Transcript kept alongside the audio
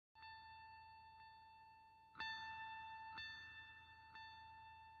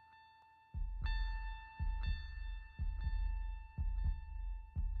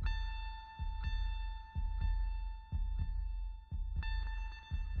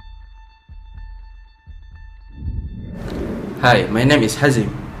Hi, my name is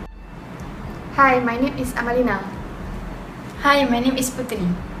HAZIM. Hi, my name is AMALINA. Hi, my name is PUTERI.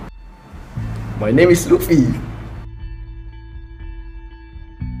 My name is LUTFI.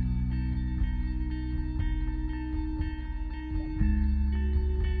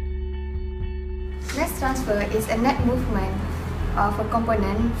 Mass transfer is a net movement of a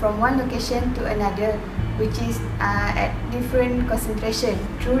component from one location to another, which is at different concentration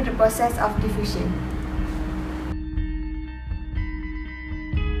through the process of diffusion.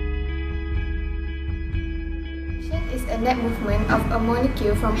 Diffusion is a net movement of a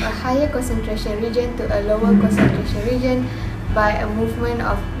molecule from a higher concentration region to a lower concentration region by a movement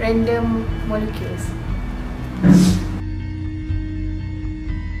of random molecules.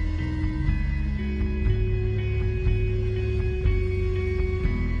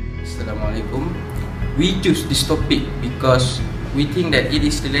 Assalamualaikum. We choose this topic because we think that it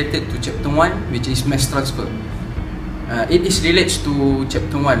is related to chapter 1, which is mass transfer. It is relates to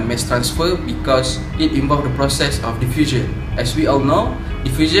chapter 1, mass transfer, because it involves the process of diffusion. As we all know,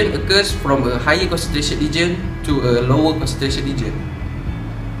 diffusion occurs from a higher concentration region to a lower concentration region.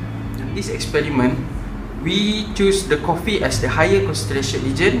 In this experiment, we choose the coffee as the higher concentration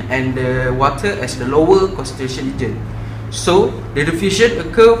region and the water as the lower concentration region. So the diffusion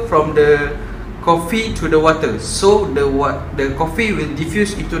occur from the coffee to the water. So the coffee will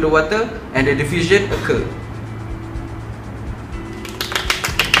diffuse into the water and the diffusion occur.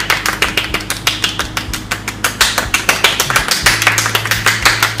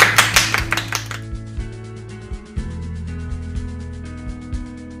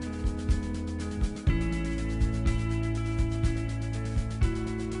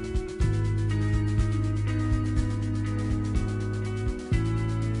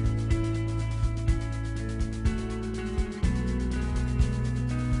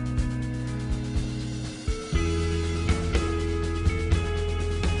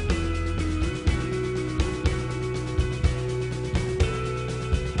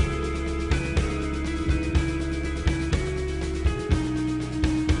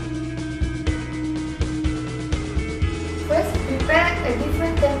 First, prepare a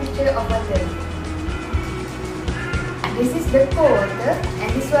different temperature of water. This is the cold water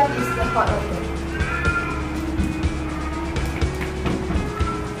and this one is the hot water.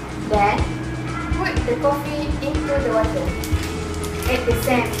 Then, put the coffee into the water at the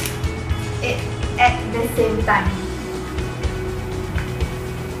same time.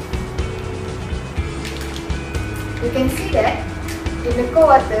 You can see that in the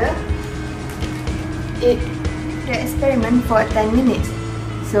cold water, the experiment for 10 minutes.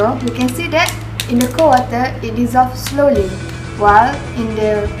 So we can see that in the cold water it dissolves slowly, while in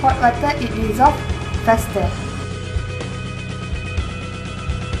the hot water it dissolves faster.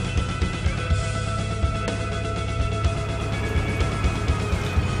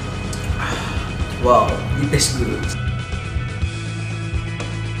 Wow, it tastes good.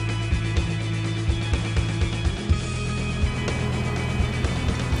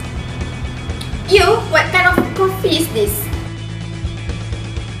 Ew, what kind of coffee is this?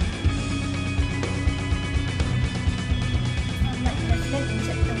 Unlike mentioned in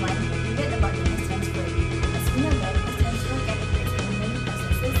chapter 1, we read about the mass transfer. As we know that mass transfer can take place in many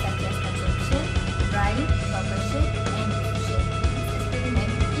processes such as absorption, drying, evaporation, and diffusion. This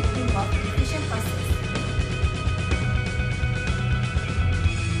experiment involves the diffusion process.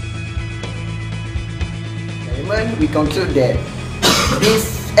 We conclude that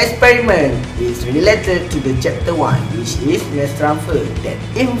this experiment is related to the chapter 1, which is mass transfer, that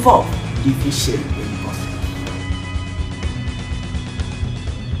involves diffusion in process.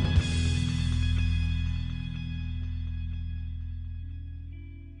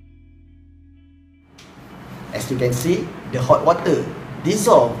 As you can see, the hot water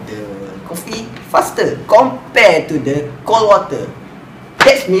dissolve the coffee faster compared to the cold water.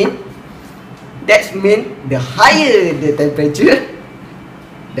 That means the higher the temperature,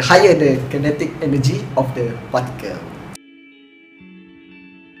 the higher the kinetic energy of the particle.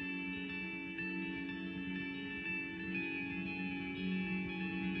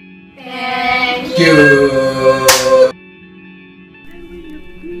 Thank you.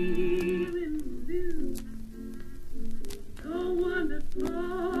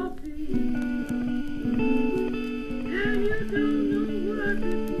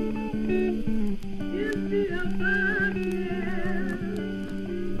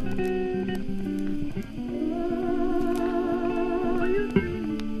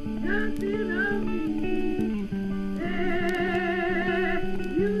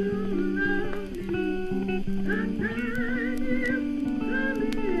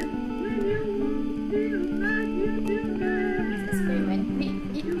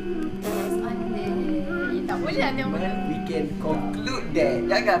 we can conclude that.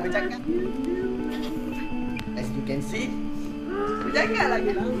 Jangan bercakap. As you can see, bercakap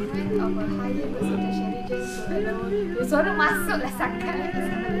lagi. Of a higher concentration region to allow suara masuklah sakat.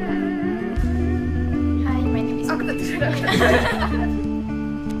 Hi, my name is Aku tak tahu.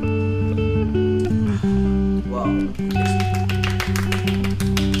 Wow.